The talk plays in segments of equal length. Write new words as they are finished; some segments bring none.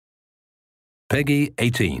Peggy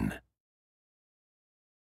 18.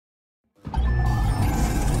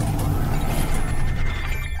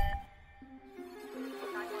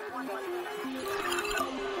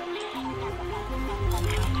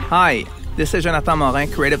 Hi, this is Jonathan Morin,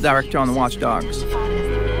 Creative Director on Watch Dogs.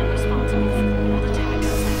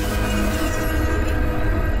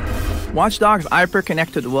 Watch Dogs'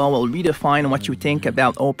 hyper-connected world will redefine what you think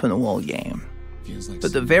about open-world game. For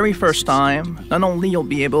the very first time, not only you'll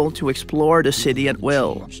be able to explore the city at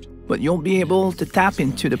will, but you'll be able to tap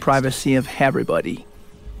into the privacy of everybody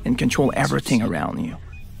and control everything around you.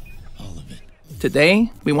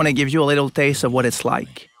 Today, we want to give you a little taste of what it's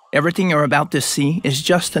like. Everything you're about to see is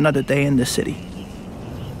just another day in the city.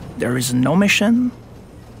 There is no mission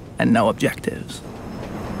and no objectives.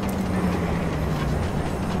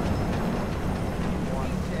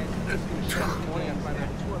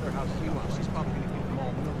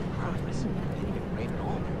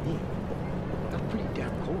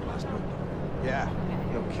 Yeah,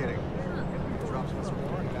 no kidding.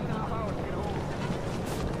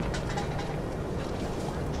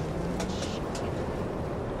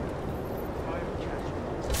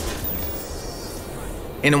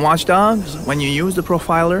 In Watch Dogs, when you use the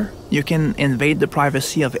profiler, you can invade the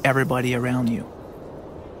privacy of everybody around you.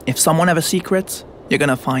 If someone has a secret, you're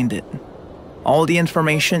gonna find it. All the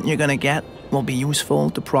information you're gonna get will be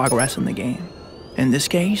useful to progress in the game. In this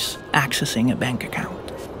case, accessing a bank account.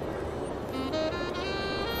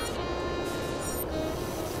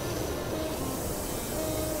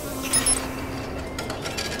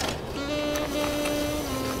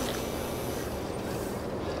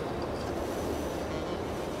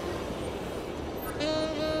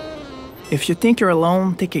 If you think you're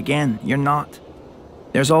alone, think again. You're not.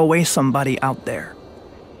 There's always somebody out there.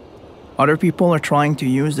 Other people are trying to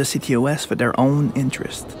use the CTOS for their own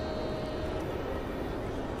interest.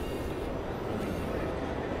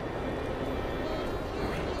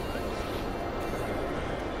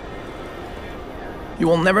 You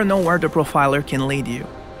will never know where the profiler can lead you.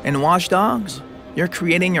 In Watch Dogs, you're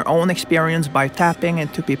creating your own experience by tapping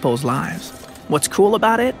into people's lives. What's cool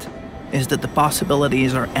about it is that the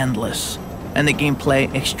possibilities are endless and the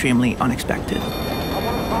gameplay extremely unexpected.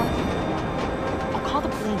 I'll call the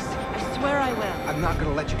police. I swear I will. I'm not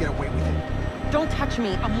gonna let you get away with it. Don't touch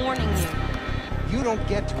me. I'm warning you. You don't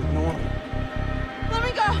get to ignore me. Let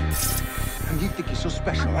me go. And you think you're so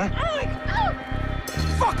special, huh? Alex! Oh!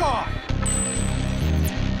 Fuck off!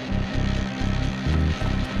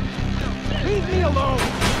 Leave me alone!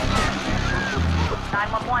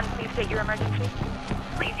 911, please state your emergency.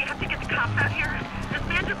 Please, you have to get the cops out here. This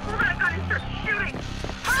man just pulled out a gun and started shooting.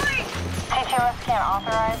 Hurry! CTOS can't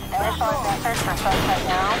authorize initial advance search for suspect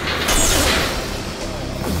now.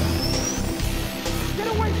 Get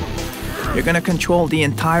away from me! You're gonna control the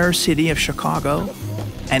entire city of Chicago,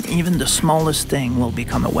 and even the smallest thing will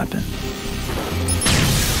become a weapon.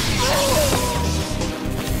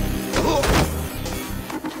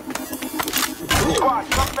 Squad,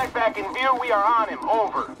 suspect back in view. We are on him.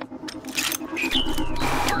 Over.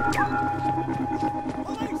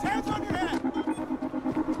 Police, hands on your head!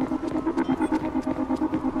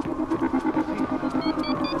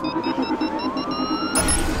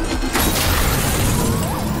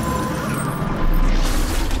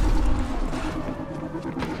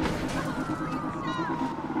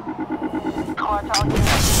 Call to all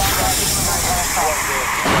units, stand by,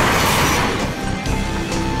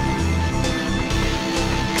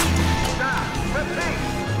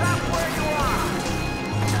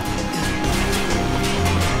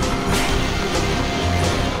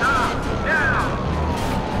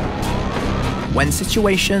 When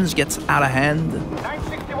situations get out of hand,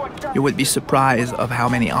 you would be surprised of how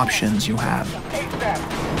many options you have.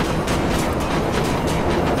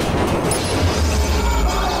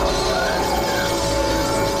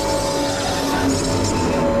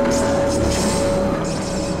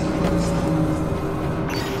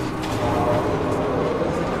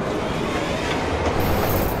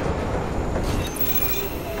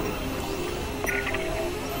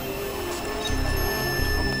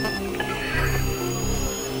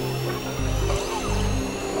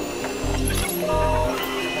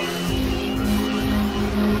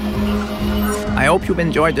 I hope you've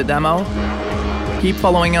enjoyed the demo. Keep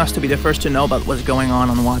following us to be the first to know about what's going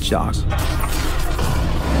on Watch Dogs.